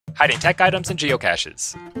hiding tech items and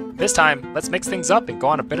geocaches. This time, let's mix things up and go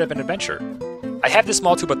on a bit of an adventure. I have this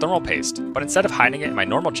small tube of thermal paste, but instead of hiding it in my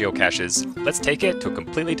normal geocaches, let's take it to a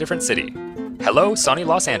completely different city. Hello, sunny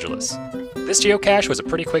Los Angeles. This geocache was a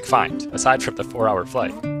pretty quick find, aside from the 4-hour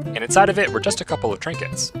flight. And inside of it were just a couple of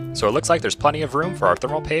trinkets, so it looks like there's plenty of room for our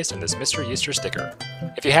thermal paste and this mryeester sticker.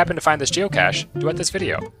 If you happen to find this geocache, duet this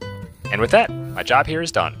video. And with that, my job here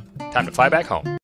is done. Time to fly back home.